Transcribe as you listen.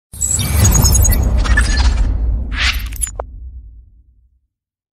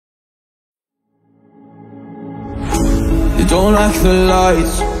Don't like the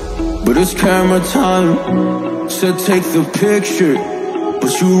lights, but it's camera time. Said take the picture,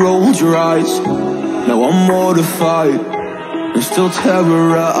 but you rolled your eyes. Now I'm mortified and still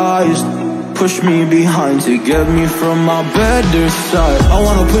terrorized. Push me behind to get me from my better side. I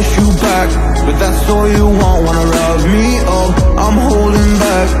wanna push you back, but that's all you want. Wanna wrap me up, I'm holding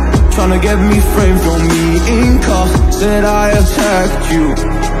back. Tryna get me framed, throw me in cuffs. Said I attacked you,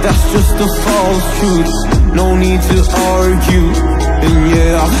 that's just a false truth. No need to argue, and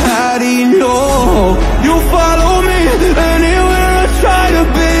yeah, I've had enough. You follow me anywhere I try to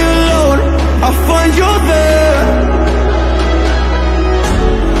be alone, I find you there.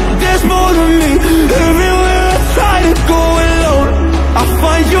 There's more to me, everywhere I try to go alone, I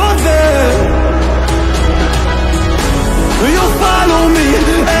find you there. You follow me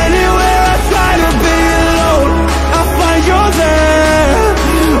anywhere I try to be alone, I find you there.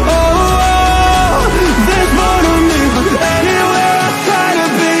 Oh, there's more to me, anywhere I try to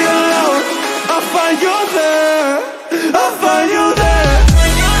be alone, I find you there, I find you there.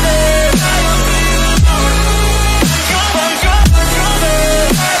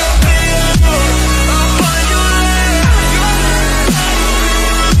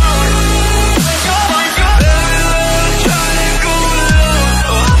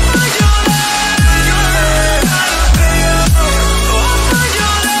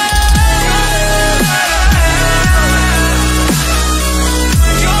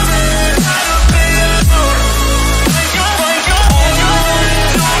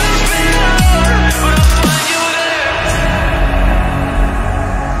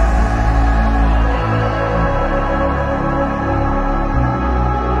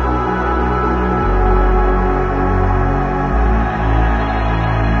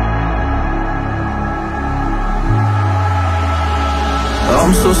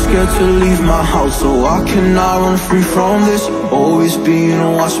 I'm so scared to leave my house, so I cannot run free from this. Always being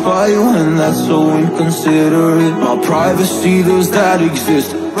watched by you, and that's so inconsiderate. My privacy, does that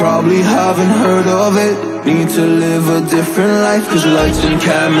exist? Probably haven't heard of it. Need to live a different life, cause lights and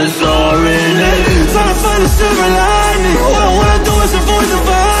cameras are in it. Trying to find a silver lining, all I wanna do is avoid the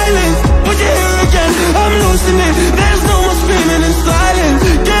violence. But you're here again, I'm losing it. There's no more screaming in silence.